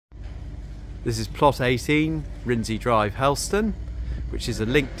This is plot 18, Rinsey Drive, Helston, which is a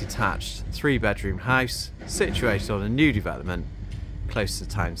linked detached 3-bedroom house situated on a new development close to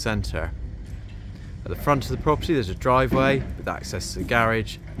the town centre. At the front of the property there's a driveway with access to the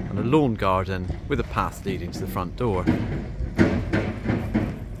garage and a lawn garden with a path leading to the front door.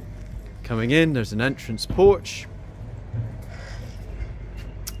 Coming in, there's an entrance porch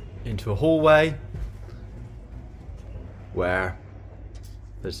into a hallway where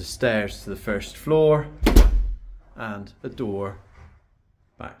there's the stairs to the first floor and a door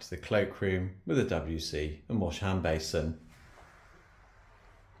back to the cloakroom with a WC and wash hand basin.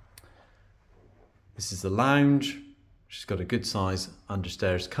 This is the lounge, which has got a good size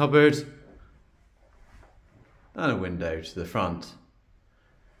understairs cupboard and a window to the front.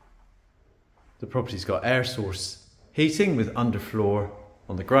 The property's got air source heating with underfloor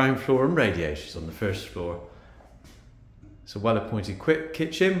on the ground floor and radiators on the first floor. It's a well-appointed quick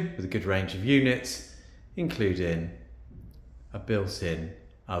kitchen with a good range of units, including a built-in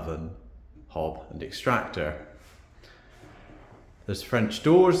oven, hob and extractor. There's French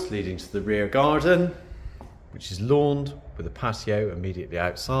doors leading to the rear garden, which is lawned with a patio immediately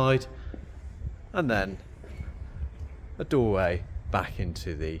outside, and then a doorway back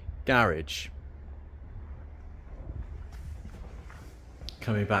into the garage.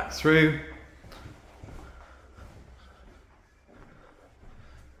 Coming back through,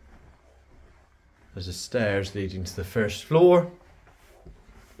 there's a stairs leading to the first floor.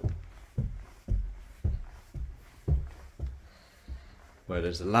 Where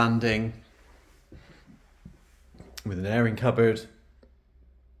there's a landing with an airing cupboard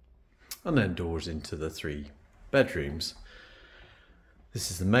and then doors into the 3 bedrooms. This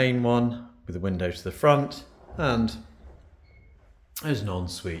is the main one with a window to the front, and there's an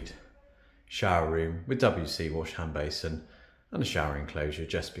ensuite shower room with WC wash hand basin and a shower enclosure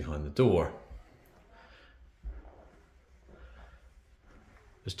just behind the door.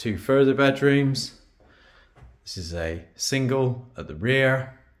 There's 2 further bedrooms. This is a single at the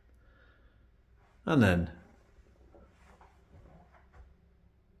rear, and then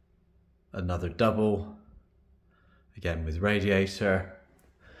another double, again with radiator,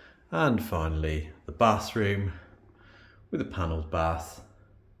 and finally the bathroom with a panelled bath,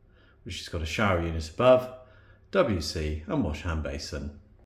 which has got a shower unit above, WC and wash hand basin.